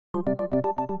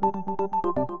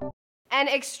An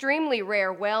extremely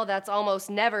rare whale that's almost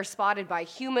never spotted by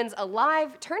humans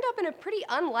alive turned up in a pretty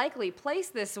unlikely place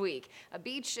this week, a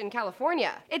beach in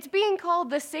California. It's being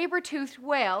called the saber-toothed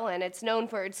whale, and it's known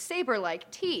for its saber-like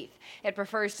teeth. It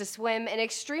prefers to swim in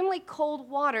extremely cold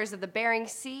waters of the Bering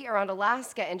Sea around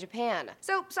Alaska and Japan.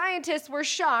 So scientists were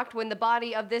shocked when the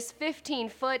body of this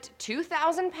 15-foot,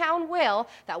 2,000-pound whale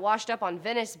that washed up on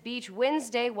Venice Beach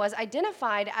Wednesday was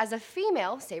identified as a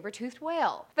female saber-toothed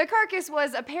whale. The carcass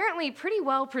was apparently pretty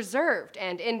well preserved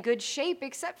and in good shape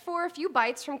except for a few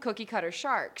bites from cookie-cutter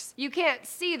sharks. You can't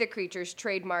see the creature's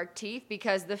trademark teeth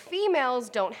because the females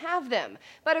don't have them,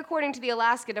 but according to the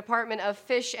Alaska Department of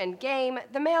Fish and Game,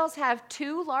 the males have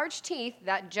 2 large teeth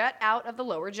that jut out of the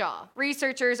lower jaw.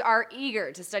 Researchers are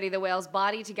eager to study the whale's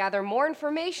body to gather more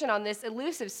information on this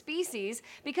elusive species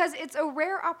because it's a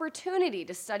rare opportunity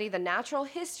to study the natural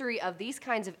history of these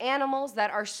kinds of animals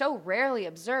that are so rarely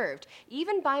observed,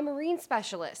 even by marine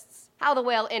specialists. How the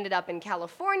whale ended up in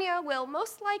California will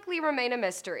most likely remain a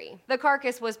mystery. The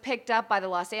carcass was picked up by the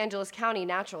Los Angeles County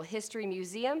Natural History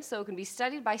Museum, so it can be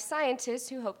studied by scientists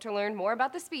who hope to learn more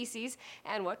about the species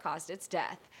and what caused its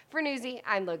death. For Newsy,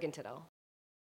 I'm Logan Tittle.